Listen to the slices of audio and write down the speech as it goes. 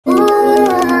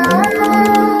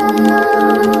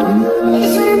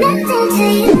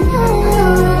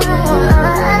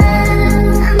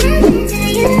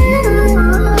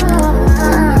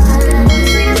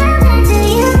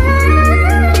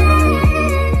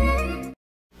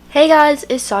Hey guys,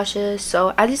 it's Sasha.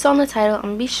 So as you saw in the title, I'm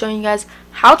going to be showing you guys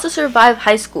how to survive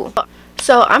high school.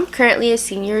 So I'm currently a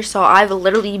senior, so I've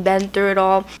literally been through it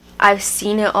all. I've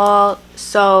seen it all,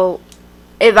 so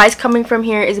advice coming from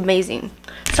here is amazing.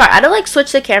 Sorry, I had to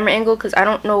switch the camera angle because I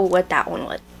don't know what that one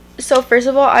was. So first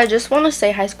of all, I just want to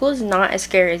say high school is not as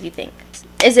scary as you think.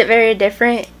 Is it very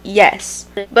different? Yes.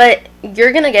 But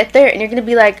you're going to get there and you're going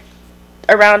to be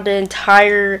around the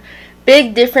entire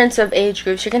big difference of age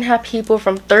groups. You're going to have people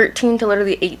from 13 to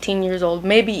literally 18 years old,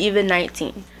 maybe even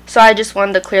 19. So I just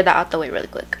wanted to clear that out the way really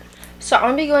quick. So I'm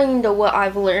going to be going into what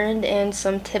I've learned and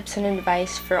some tips and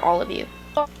advice for all of you.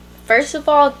 First of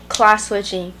all, class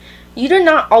switching. You do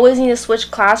not always need to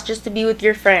switch class just to be with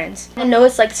your friends. I know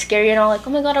it's scary and all, oh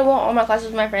my god, I want all my classes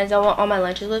with my friends, I want all my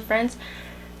lunches with friends.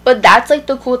 But that's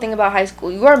the cool thing about high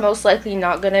school. You are most likely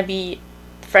not going to be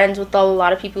friends with a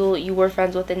lot of people you were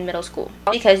friends with in middle school,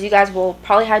 because you guys will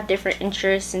probably have different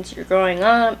interests since you're growing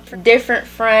up, different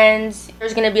friends.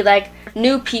 There's going to be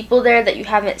new people there that you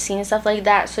haven't seen and stuff like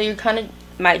that, so you kind of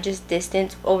might just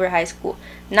distance over high school.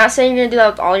 Not saying you're going to do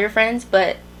that with all your friends,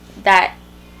 but that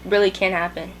really can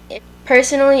happen.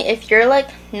 Personally, if you're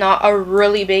not a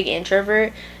really big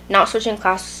introvert, not switching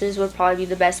classes would probably be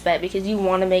the best bet, because you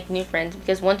want to make new friends.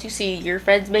 Because once you see your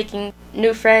friends making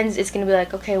new friends, it's going to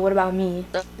be okay, what about me?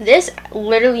 This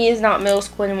literally is not middle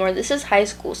school anymore. This is high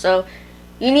school. So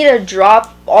you need to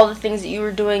drop all the things that you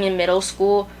were doing in middle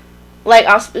school.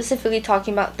 I'm specifically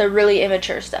talking about the really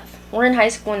immature stuff. We're in high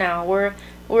school now. We're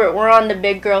on the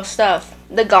big girl stuff.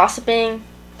 The gossiping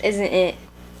isn't it.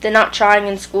 The not trying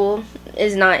in school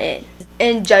is not it.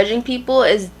 And judging people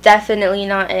is definitely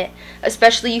not it.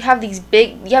 Especially you have these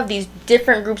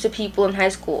different groups of people in high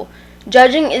school.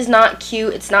 Judging is not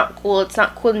cute, it's not cool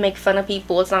to make fun of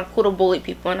people, it's not cool to bully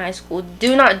people in high school.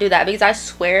 Do not do that, because I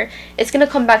swear it's gonna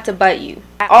come back to bite you.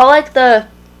 All the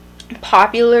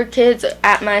popular kids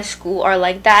at my school are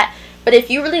like that, but if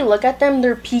you really look at them,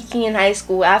 they're peaking in high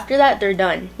school. After that, they're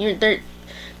done.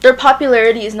 Their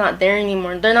popularity is not there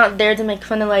anymore. They're not there to make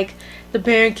fun of the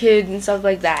bad kids and stuff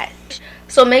like that.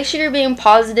 So make sure you're being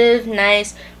positive,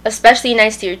 nice, especially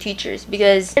nice to your teachers,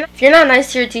 because if you're not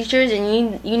nice to your teachers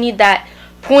and you need that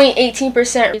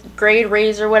 0.18% grade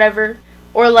raise or whatever,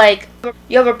 or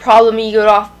you have a problem and you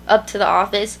go up to the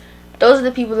office, those are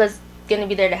the people that's going to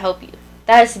be there to help you.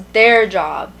 That's their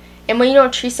job. And when you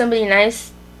don't treat somebody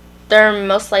nice, they're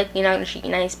most likely not going to treat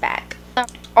you nice back.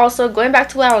 Also, going back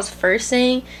to what I was first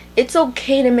saying, it's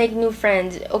okay to make new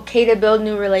friends, okay to build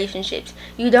new relationships.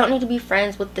 You don't need to be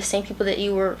friends with the same people that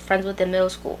you were friends with in middle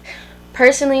school.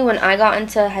 Personally, when I got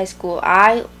into high school,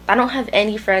 I don't have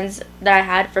any friends that I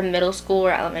had from middle school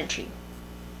or elementary.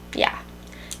 Yeah,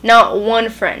 not one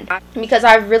friend, because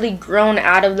I've really grown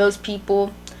out of those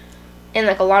people, and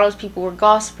a lot of those people were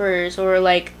gossipers, or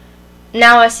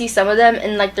now I see some of them,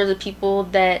 and there's the people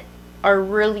that are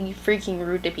really freaking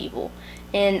rude to people.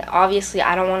 And obviously,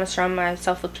 I don't want to surround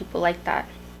myself with people like that.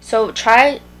 So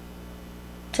try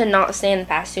to not stay in the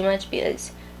past too much,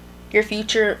 because your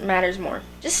future matters more.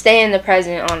 Just stay in the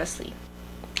present, honestly.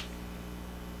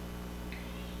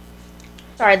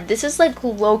 Sorry, this is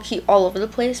low-key all over the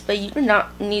place, but you do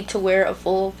not need to wear a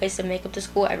full face of makeup to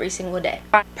school every single day.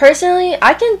 Personally,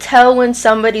 I can tell when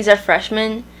somebody's a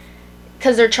freshman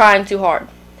because they're trying too hard.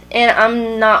 And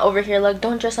I'm not over here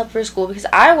don't dress up for school, because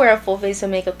I wear a full face of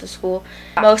makeup to school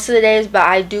most of the days, but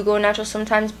I do go natural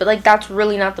sometimes. But that's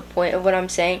really not the point of what I'm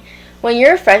saying. When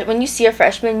you see a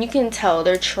freshman, you can tell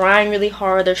they're trying really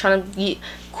hard. They're trying to be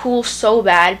cool so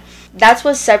bad. That's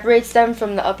what separates them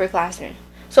from the upperclassmen.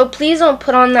 So please don't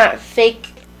put on that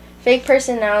fake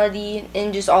personality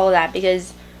and just all of that,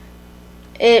 because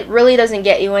it really doesn't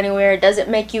get you anywhere. It doesn't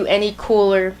make you any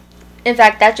cooler. In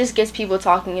fact, that just gets people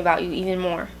talking about you even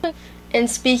more. And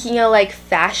speaking of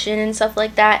fashion and stuff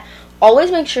like that,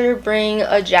 always make sure to bring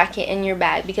a jacket in your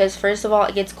bag, because first of all,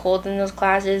 it gets cold in those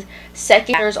classes.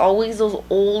 Second, there's always those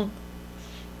old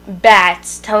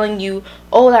bats telling you,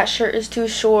 oh, that shirt is too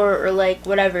short, or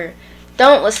whatever.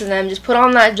 Don't listen to them. Just put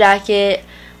on that jacket.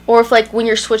 Or if when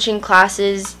you're switching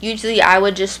classes, usually I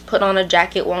would just put on a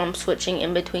jacket while I'm switching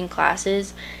in between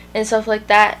classes and stuff like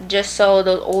that, just so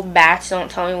those old bats don't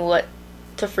tell me what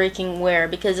to freaking wear,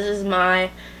 because this is my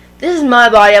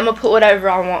body. I'm gonna put whatever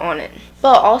I want on it.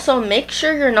 But also make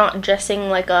sure you're not dressing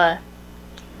like a,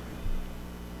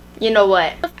 you know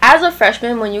what, as a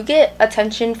freshman, when you get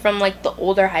attention from the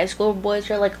older high school boys,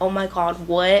 you're oh my god,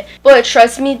 what? But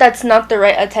trust me, that's not the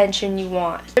right attention you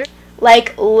want.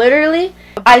 Literally,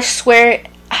 I swear,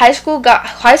 high school guys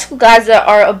that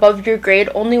are above your grade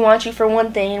only want you for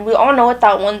one thing, and we all know what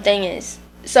that one thing is.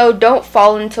 So don't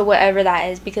fall into whatever that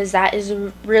is, because that is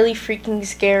really freaking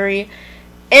scary.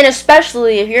 And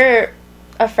especially if you're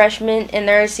a freshman and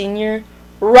they're a senior,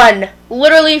 run.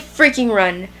 Literally freaking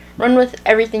run. Run with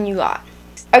everything you got.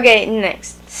 Okay,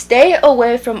 next. Stay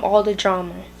away from all the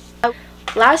drama.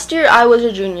 Last year I was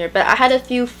a junior, but I had a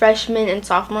few freshman and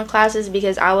sophomore classes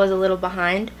because I was a little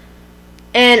behind.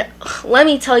 And let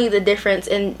me tell you the difference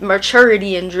in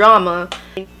maturity and drama.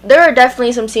 There are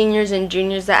definitely some seniors and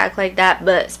juniors that act like that,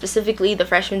 but specifically the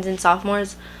freshmen and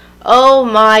sophomores. Oh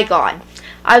my god.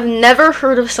 I've never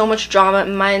heard of so much drama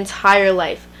in my entire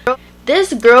life.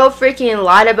 This girl freaking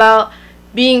lied about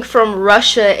being from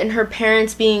Russia and her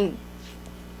parents being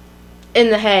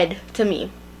in the head to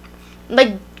me.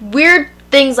 Like, weird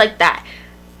things like that.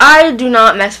 I do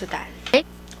not mess with that.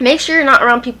 Make sure you're not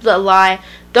around people that lie.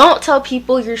 Don't tell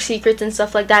people your secrets and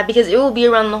stuff like that, because it will be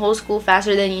around the whole school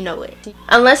faster than you know it.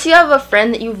 Unless you have a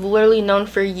friend that you've literally known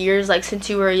for years, like since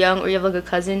you were young, or you have like a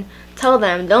cousin, tell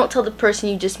them. Don't tell the person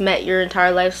you just met your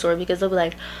entire life story, because they'll be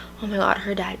like, oh my god,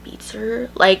 her dad beats her.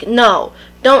 Like, no,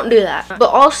 don't do that. But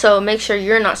also make sure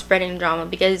you're not spreading drama,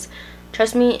 because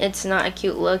trust me, it's not a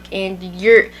cute look, and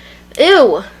you're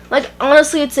ew. Like,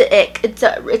 honestly, it's a ick. It's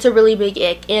a really big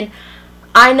ick. And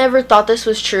I never thought this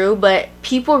was true, but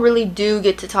people really do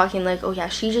get to talking like, oh yeah,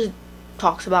 she just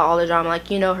talks about all the drama,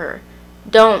 like, you know her.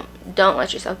 Don't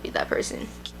let yourself be that person.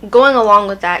 Going along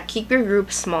with that, keep your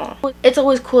group small. It's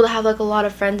always cool to have like a lot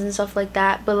of friends and stuff like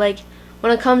that, but like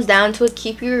when it comes down to it,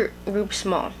 keep your group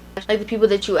small. Like the people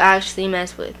that you actually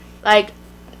mess with. Like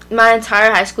my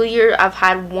entire high school year, I've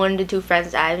had 1 to 2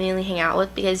 friends that I mainly hang out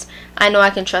with because I know I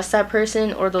can trust that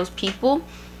person or those people.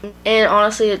 And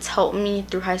honestly, it's helped me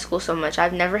through high school so much.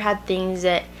 I've never had things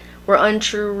that were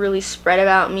untrue really spread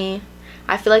about me.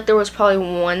 I feel like there was probably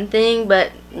one thing,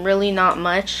 but really not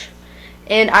much.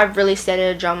 And I've really stayed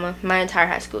out of drama my entire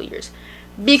high school years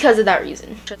because of that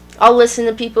reason. I'll listen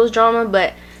to people's drama,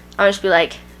 but I'll just be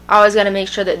like, I always gotta make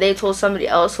sure that they told somebody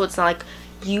else, so it's not like,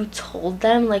 you told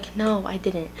them? Like, no, I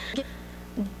didn't.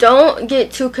 Don't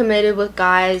get too committed with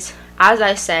guys, as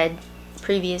I said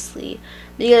previously,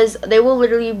 because they will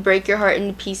literally break your heart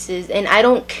into pieces. And I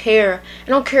don't care. I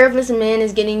don't care if this man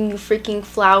is getting you freaking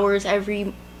flowers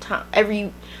every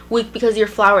week because your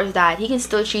flowers died. He can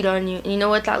still cheat on you. And you know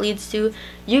what that leads to?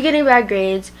 You getting bad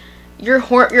grades. Your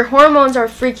hormones are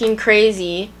freaking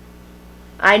crazy.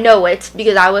 I know it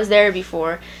because I was there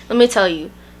before. Let me tell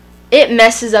you, it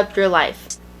messes up your life.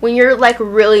 When you're like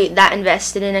really that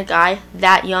invested in a guy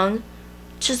that young,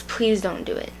 just please don't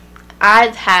do it.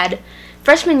 I've had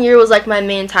freshman year was like my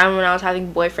main time when I was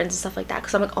having boyfriends and stuff like that,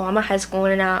 because I'm like, oh, I'm a high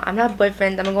schooler now. I'm not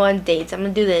boyfriends. I'm gonna go on dates. I'm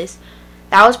gonna do this.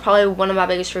 That was probably one of my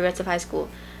biggest regrets of high school.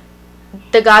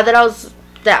 The guy that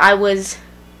I was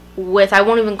with, I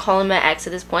won't even call him my ex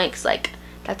at this point, because like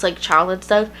that's like childhood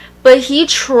stuff. But he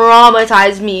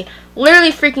traumatized me.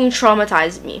 Literally freaking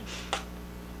traumatized me.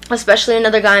 Especially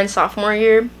another guy in sophomore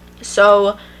year.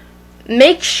 So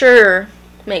make sure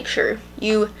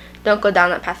you don't go down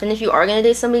that path. And if you are going to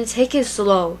date somebody, take it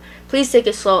slow. Please take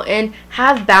it slow and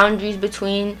have boundaries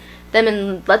between them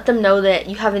and let them know that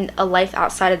you have a life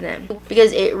outside of them,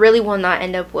 because it really will not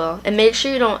end up well. And make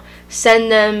sure you don't send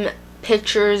them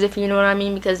pictures, if you know what I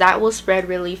mean, because that will spread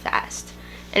really fast.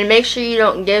 And make sure you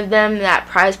don't give them that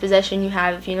prized possession you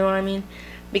have, if you know what I mean,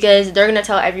 because they're going to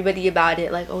tell everybody about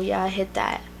it, like, oh yeah, I hit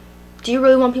that. Do you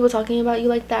really want people talking about you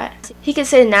like that? He can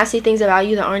say nasty things about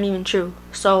you that aren't even true.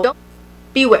 So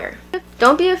beware.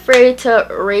 Don't be afraid to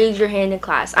raise your hand in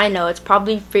class. I know it's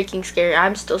probably freaking scary.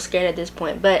 I'm still scared at this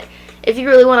point. But if you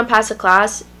really want to pass a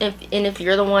class, and if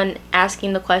you're the one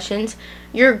asking the questions,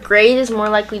 your grade is more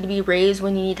likely to be raised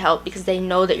when you need help, because they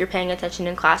know that you're paying attention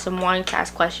in class and wanting to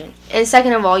ask questions. And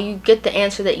second of all, you get the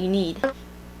answer that you need.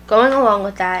 Going along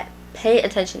with that, pay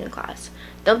attention in class.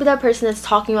 Don't be that person that's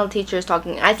talking while the teacher is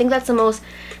talking. I think that's the most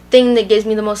thing that gives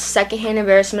me the most secondhand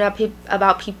embarrassment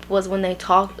about people is when they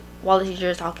talk while the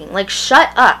teacher is talking. Like,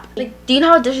 shut up. Like, do you know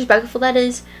how disrespectful that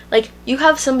is? Like, you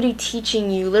have somebody teaching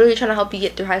you, literally trying to help you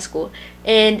get through high school,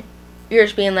 and you're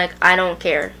just being like, I don't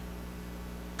care.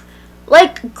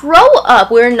 Like, grow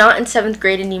up. We're not in 7th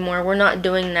grade anymore. We're not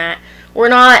doing that. We're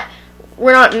not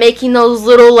making those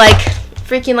little like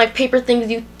freaking like paper things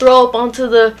you throw up onto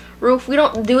the roof. We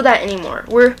don't do that anymore.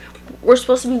 We're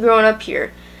supposed to be growing up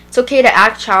here. It's okay to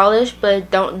act childish,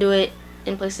 but don't do it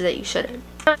in places that you shouldn't.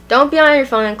 Don't be on your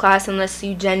phone in class unless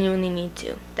you genuinely need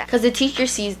to, because the teacher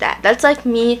sees that. That's like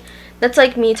me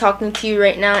talking to you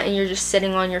right now and you're just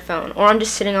sitting on your phone, or I'm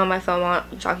just sitting on my phone while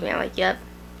you're talking to me. I'm like,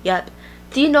 yep.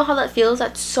 Do you know how that feels?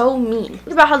 That's so mean.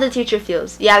 Think about how the teacher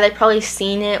feels. Yeah, they've probably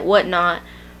seen it, whatnot,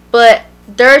 but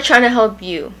they're trying to help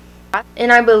you.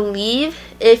 And I believe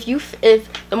if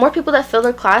the more people that fill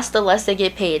their class, the less they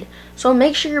get paid. So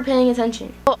make sure you're paying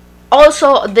attention.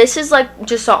 Also, this is like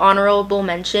just an honorable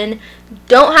mention.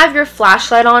 Don't have your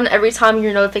flashlight on every time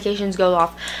your notifications go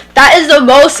off. That is the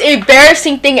most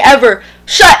embarrassing thing ever.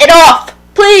 Shut it off.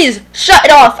 Please, shut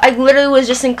it off. I literally was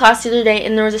just in class the other day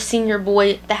and there was a senior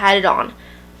boy that had it on.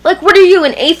 Like, what are you,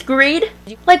 in 8th grade?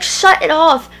 Like, shut it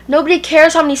off. Nobody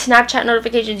cares how many Snapchat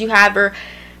notifications you have or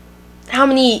how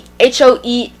many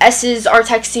HOESs are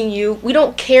texting you. We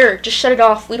don't care. Just shut it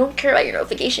off. We don't care about your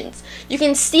notifications. You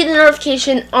can see the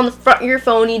notification on the front of your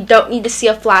phone. You don't need to see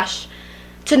a flash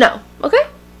to know. Okay?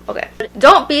 Okay.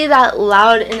 Don't be that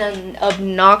loud and an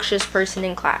obnoxious person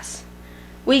in class.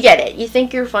 We get it. You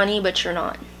think you're funny, but you're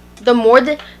not. The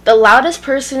loudest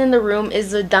person in the room is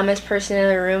the dumbest person in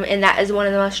the room, and that is one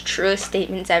of the most truest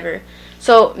statements ever.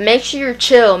 So make sure you're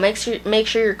chill. Make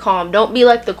sure you're calm. Don't be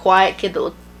like the quiet kid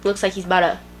that looks like he's about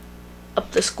to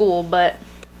up the school, but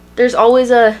there's always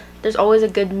a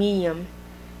good medium.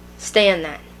 Stay in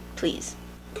that, please.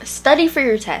 Study for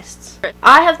your tests.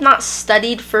 I have not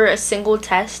studied for a single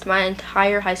test my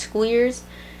entire high school years,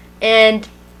 and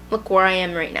look where I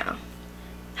am right now.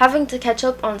 Having to catch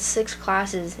up on 6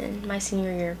 classes in my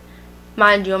senior year.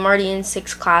 Mind you, I'm already in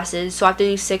 6 classes, so I have to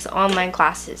do 6 online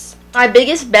classes. My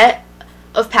biggest bet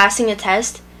of passing a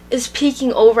test is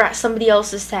peeking over at somebody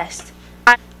else's test.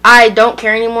 I don't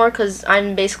care anymore because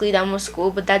I'm basically done with school,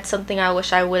 but that's something I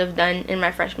wish I would have done in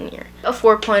my freshman year. A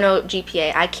 4.0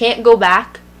 GPA. I can't go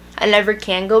back. I never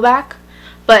can go back.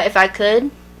 But if I could,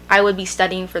 I would be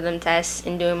studying for them tests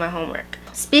and doing my homework.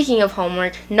 Speaking of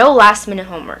homework, no last minute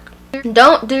homework.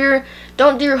 Don't do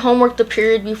your homework the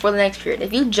period before the next period.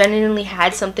 If you genuinely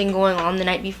had something going on the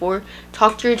night before,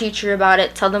 talk to your teacher about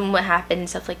it, tell them what happened and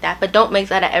stuff like that, but don't make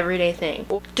that an everyday thing.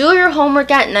 Do your homework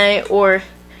at night or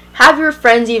have your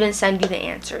friends even send you the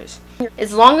answers.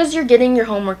 As long as you're getting your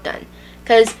homework done.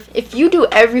 Because if you do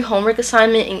every homework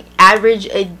assignment and average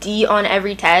a D on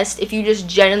every test, if you just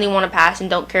genuinely want to pass and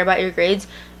don't care about your grades,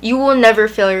 you will never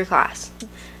fail your class.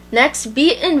 Next,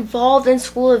 be involved in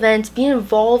school events. Be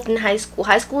involved in high school.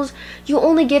 High schools, you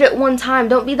only get it one time.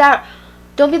 Don't be that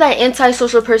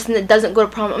antisocial person that doesn't go to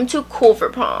prom. I'm too cool for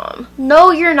prom.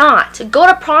 No, you're not. Go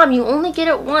to prom. You only get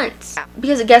it once.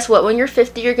 Because guess what? When you're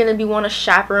 50, you're going to want to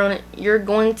chaperone it. You're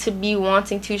going to be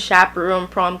wanting to chaperone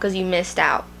prom because you missed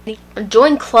out.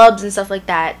 Join clubs and stuff like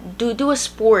that. Do a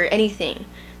sport, anything.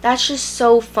 That's just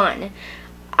so fun.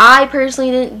 I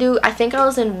personally didn't do. I think I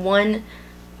was in one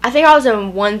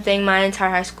thing my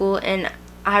entire high school, and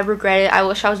I regret it. I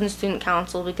wish I was in student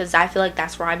council because I feel like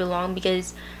that's where I belong,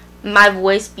 because my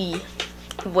voice be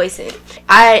voicing.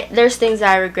 There's things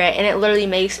that I regret, and it literally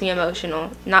makes me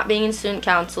emotional. Not being in student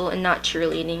council and not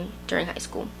cheerleading during high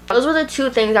school. Those were the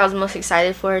 2 things I was most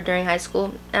excited for during high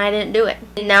school, and I didn't do it.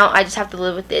 And now I just have to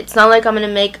live with it. It's not like I'm gonna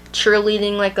make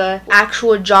cheerleading like a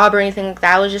actual job or anything like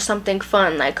that. It was just something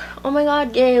fun, like, oh my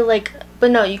god, yay, like. But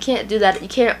no, you can't do that. You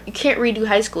can't redo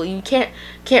high school. You can't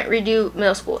redo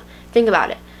middle school. Think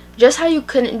about it. Just how you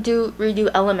couldn't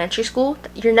redo elementary school,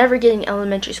 you're never getting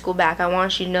elementary school back. I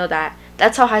want you to know that.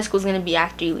 That's how high school is going to be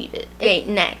after you leave it. Okay,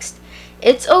 next.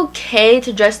 It's okay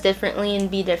to dress differently and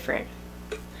be different.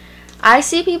 I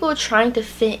see people trying to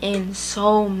fit in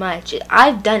so much.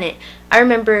 I've done it. I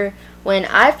remember when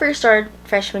I first started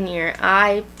freshman year,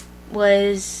 I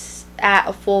was at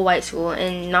a full white school,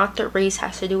 and not that race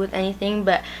has to do with anything,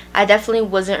 but I definitely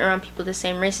wasn't around people the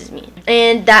same race as me,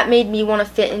 and that made me want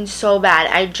to fit in so bad.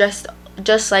 I dressed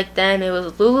just like them. It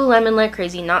was Lululemon like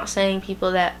crazy. Not saying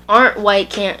people that aren't white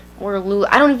can't wear Lulu.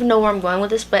 I don't even know where I'm going with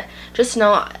this, but just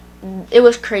know it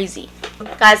was crazy.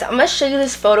 Guys, I'm gonna show you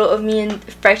this photo of me in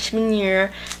freshman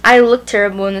year. I look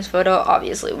terrible in this photo,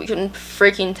 obviously. We couldn't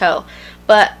freaking tell,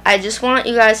 but I just want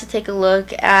you guys to take a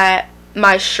look at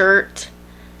my shirt,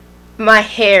 my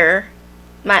hair,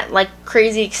 my like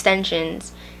crazy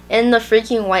extensions, and the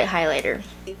freaking white highlighter.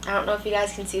 I don't know if you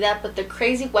guys can see that, but the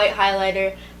crazy white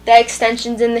highlighter, the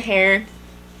extensions in the hair.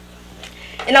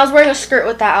 And I was wearing a skirt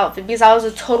with that outfit because I was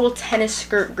a total tennis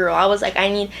skirt girl. I was like, I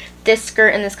need this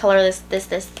skirt in this color,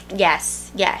 this.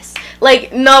 Yes.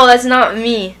 Like, no, that's not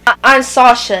me. I'm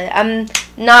Sasha. I'm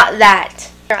not that.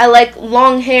 I like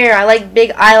long hair. I like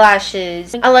big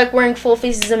eyelashes. I like wearing full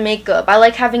faces of makeup. I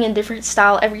like having a different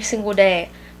style every single day.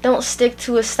 Don't stick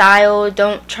to a style.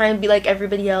 Don't try and be like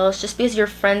everybody else. Just because your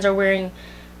friends are wearing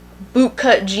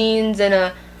bootcut jeans and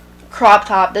a crop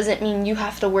top doesn't mean you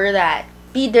have to wear that.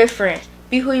 Be different.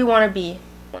 Be who you want to be.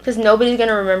 Because nobody's going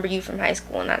to remember you from high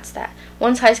school, and that's that.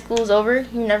 Once high school is over,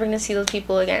 you're never going to see those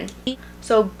people again.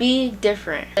 So be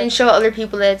different. And show other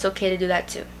people that it's okay to do that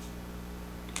too.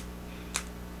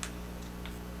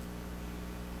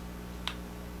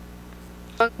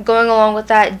 Going along with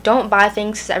that, don't buy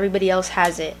things because everybody else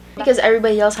has it. Because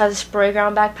everybody else has a spray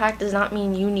ground backpack does not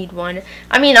mean you need one.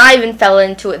 I mean, I even fell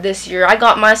into it this year. I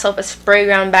got myself a spray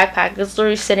ground backpack. It's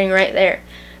literally sitting right there.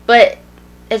 But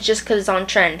it's just because it's on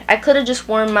trend. I could have just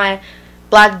worn my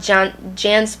black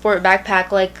JanSport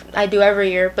backpack like I do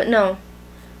every year. But no.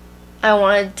 I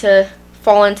wanted to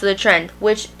fall into the trend,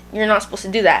 which you're not supposed to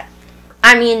do that.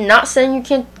 I mean, not saying you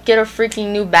can't get a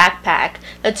freaking new backpack.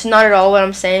 That's not at all what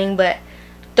I'm saying, but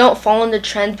don't fall into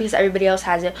trend because everybody else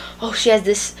has it. Oh, she has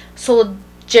this Sol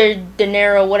de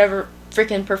Janeiro, whatever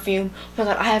freaking perfume. Oh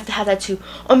my god, I have to have that too.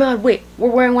 Oh my god, wait, we're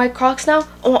wearing white Crocs now?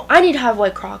 Oh, I need to have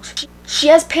white Crocs. She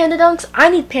has panda dunks, I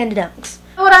need panda dunks.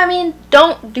 You know what I mean?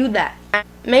 Don't do that.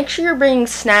 Make sure you're bringing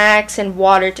snacks and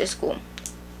water to school.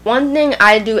 One thing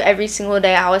I do every single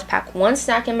day, I always pack one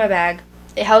snack in my bag.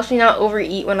 It helps me not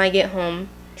overeat when I get home.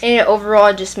 And overall,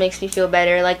 it just makes me feel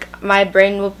better. Like, my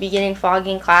brain will be getting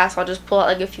foggy in class. I'll just pull out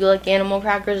like a few like animal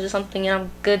crackers or something and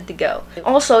I'm good to go.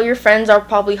 Also, your friends are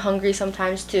probably hungry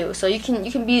sometimes too. So you can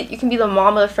be the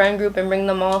mom of the friend group and bring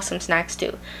them all some snacks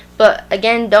too. But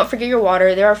again, don't forget your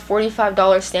water. There are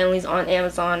 $45 Stanleys on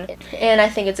Amazon. And I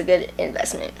think it's a good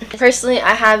investment. Personally,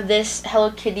 I have this Hello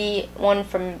Kitty one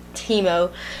from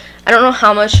Timo. I don't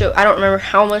remember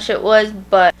how much it was,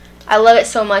 but I love it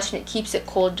so much and it keeps it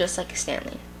cold just like a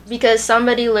Stanley. Because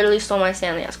somebody literally stole my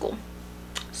Stanley at school.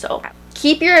 So,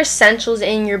 keep your essentials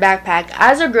in your backpack.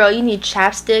 As a girl, you need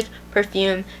chapstick,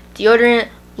 perfume, deodorant,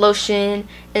 lotion,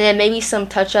 and then maybe some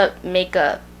touch-up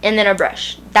makeup, and then a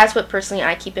brush. That's what personally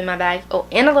I keep in my bag. Oh,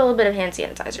 and a little bit of hand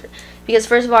sanitizer. Because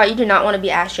first of all, you do not want to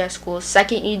be ashy at school.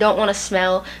 Second, you don't want to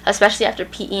smell, especially after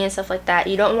PE and stuff like that.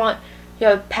 You don't want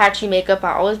patchy makeup.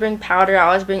 I always bring powder, I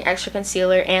always bring extra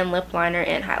concealer and lip liner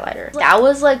and highlighter. That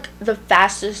was like the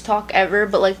fastest talk ever,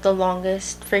 but like the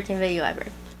longest freaking video ever.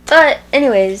 But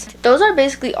anyways, those are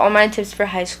basically all my tips for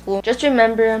high school. Just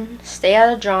remember, stay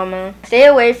out of drama, stay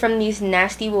away from these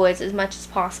nasty boys as much as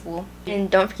possible, and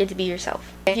don't forget to be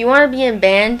yourself. If you want to be in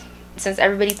band, since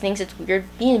everybody thinks it's weird,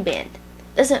 be in band.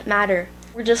 Doesn't matter.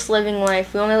 We're just living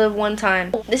life. We only live one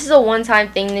time. This is a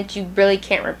one-time thing that you really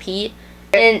can't repeat.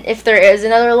 And if there is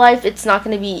another life, it's not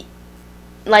going to be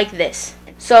like this.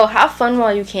 So have fun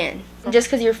while you can. Just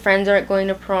because your friends aren't going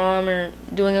to prom or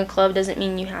doing a club doesn't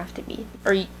mean you have to be.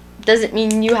 Or doesn't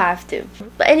mean you have to.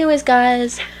 But anyways,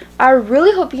 guys, I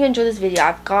really hope you enjoyed this video.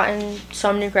 I've gotten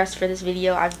so many requests for this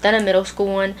video. I've done a middle school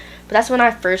one. But that's when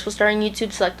I first was starting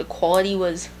YouTube. So like the quality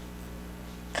was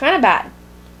kind of bad.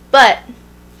 But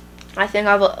I think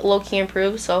I've low-key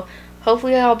improved. So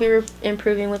hopefully I'll be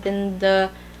improving within the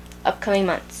upcoming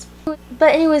months.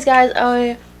 But anyways, guys,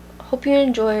 I hope you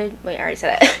enjoyed. Wait, I already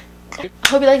said that. I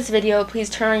hope you liked this video. Please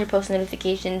turn on your post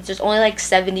notifications. There's only like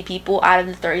 70 people out of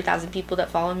the 30,000 people that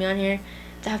follow me on here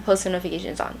that have post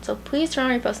notifications on. So please turn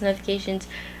on your post notifications.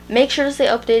 Make sure to stay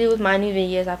updated with my new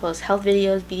videos. I post health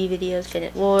videos, beauty videos,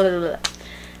 fitness, blah, blah, blah.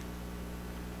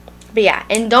 But yeah,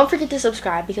 and don't forget to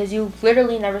subscribe because you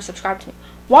literally never subscribe to me.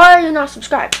 Why are you not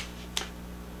subscribed?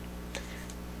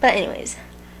 But anyways,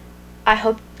 I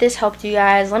hope this helped you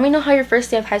guys. Let me know how your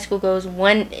first day of high school goes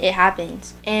when it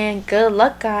happens. And good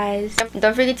luck, guys.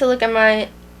 Don't forget to look at my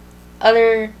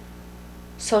other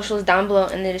socials down below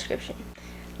in the description.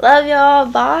 Love y'all.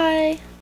 Bye.